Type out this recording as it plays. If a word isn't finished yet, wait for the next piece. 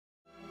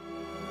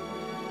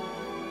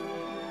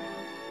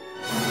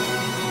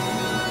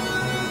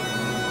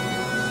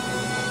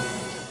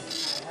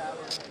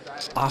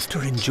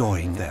After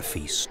enjoying their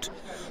feast,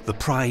 the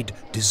pride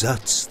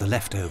deserts the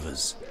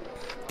leftovers.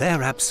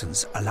 Their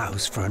absence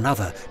allows for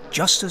another,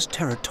 just as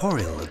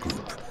territorial a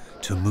group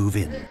to move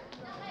in.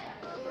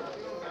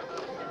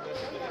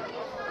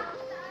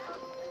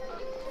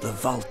 The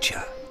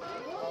Vulture.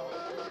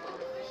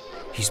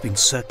 He's been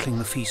circling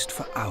the feast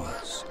for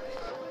hours.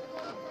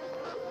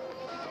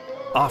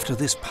 After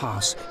this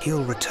pass,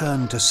 he'll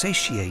return to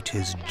satiate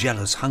his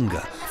jealous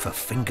hunger for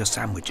finger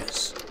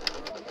sandwiches.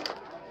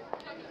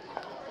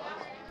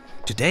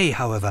 Today,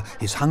 however,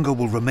 his hunger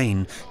will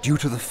remain due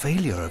to the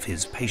failure of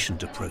his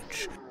patient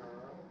approach.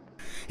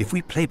 If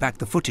we play back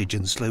the footage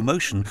in slow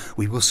motion,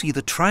 we will see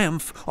the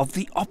triumph of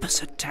the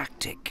opposite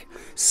tactic: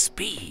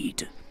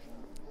 speed.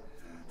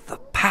 The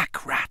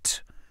pack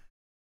rat.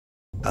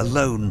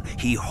 Alone,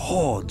 he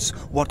hoards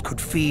what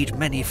could feed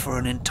many for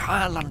an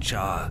entire lunch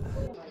hour,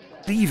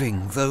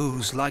 leaving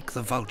those like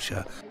the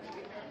Vulture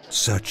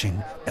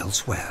searching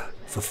elsewhere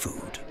for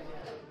food.